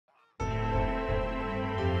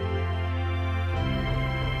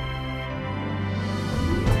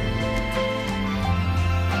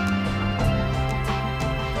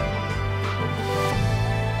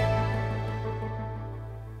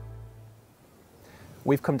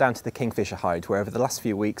We've come down to the Kingfisher Hide, where over the last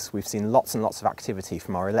few weeks we've seen lots and lots of activity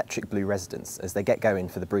from our electric blue residents as they get going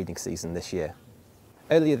for the breeding season this year.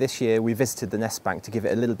 Earlier this year we visited the nest bank to give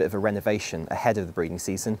it a little bit of a renovation ahead of the breeding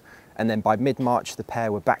season, and then by mid-March the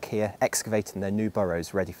pair were back here excavating their new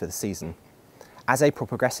burrows ready for the season. As April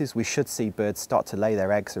progresses, we should see birds start to lay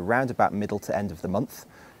their eggs around about middle to end of the month,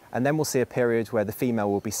 and then we'll see a period where the female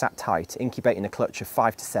will be sat tight, incubating a clutch of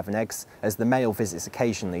 5 to 7 eggs as the male visits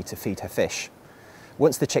occasionally to feed her fish.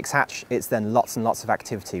 Once the chicks hatch, it's then lots and lots of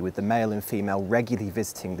activity, with the male and female regularly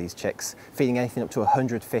visiting these chicks, feeding anything up to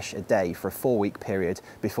 100 fish a day for a 4-week period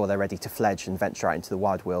before they're ready to fledge and venture out into the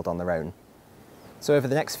wild world on their own. So over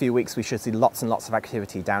the next few weeks we should see lots and lots of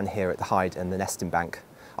activity down here at the hide and the nesting bank.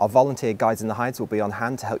 Our volunteer guides in the hides will be on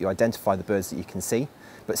hand to help you identify the birds that you can see,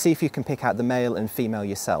 but see if you can pick out the male and female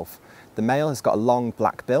yourself. The male has got a long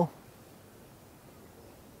black bill,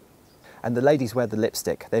 and the ladies wear the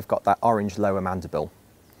lipstick. They've got that orange lower mandible.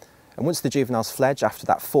 And once the juveniles fledge, after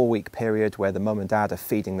that 4-week period where the mum and dad are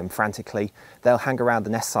feeding them frantically, they'll hang around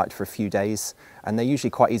the nest site for a few days, and they're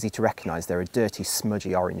usually quite easy to recognise. They're a dirty,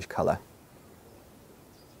 smudgy orange colour.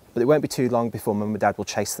 But it won't be too long before mum and dad will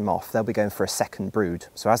chase them off. They'll be going for a second brood.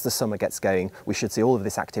 So as the summer gets going, we should see all of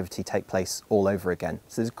this activity take place all over again.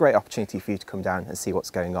 So there's a great opportunity for you to come down and see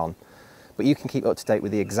what's going on. But you can keep up to date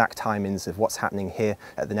with the exact timings of what's happening here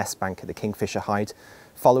at the nest bank at the Kingfisher Hide.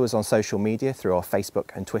 Follow us on social media through our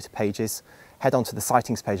Facebook and Twitter pages. Head on to the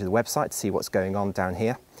sightings page of the website to see what's going on down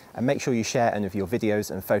here. And make sure you share any of your videos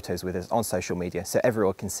and photos with us on social media so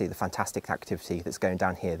everyone can see the fantastic activity that's going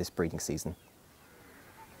down here this breeding season.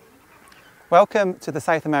 Welcome to the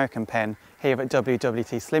South American pen here at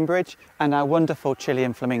WWT Slimbridge and our wonderful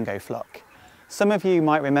Chilean flamingo flock. Some of you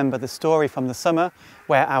might remember the story from the summer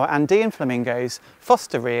where our Andean flamingos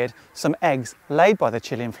foster reared some eggs laid by the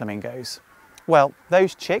Chilean flamingos. Well,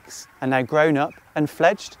 those chicks are now grown up and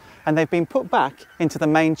fledged, and they've been put back into the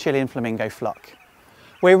main Chilean flamingo flock.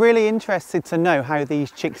 We're really interested to know how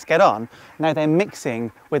these chicks get on now they're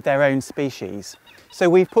mixing with their own species. So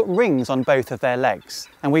we've put rings on both of their legs,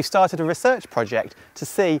 and we've started a research project to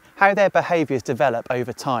see how their behaviours develop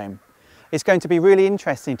over time. It's going to be really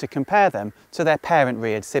interesting to compare them to their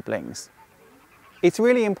parent-reared siblings. It's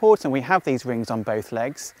really important we have these rings on both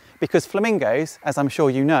legs because flamingos, as I'm sure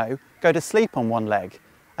you know, go to sleep on one leg.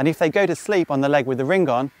 And if they go to sleep on the leg with the ring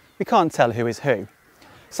on, we can't tell who is who.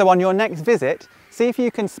 So on your next visit, see if you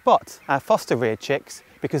can spot our foster-reared chicks,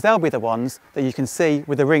 because they'll be the ones that you can see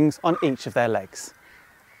with the rings on each of their legs.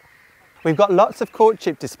 We've got lots of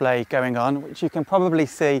courtship display going on, which you can probably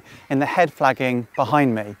see in the head flagging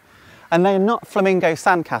behind me. And they're not flamingo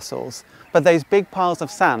sandcastles, but those big piles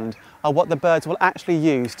of sand are what the birds will actually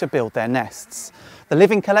use to build their nests. The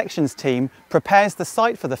Living Collections team prepares the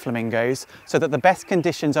site for the flamingos so that the best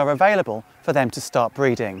conditions are available for them to start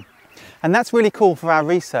breeding. And that's really cool for our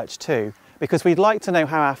research too, because we'd like to know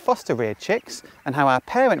how our foster-reared chicks and how our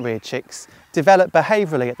parent-reared chicks develop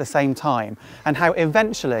behaviourally at the same time, and how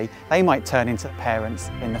eventually they might turn into parents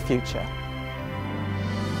in the future.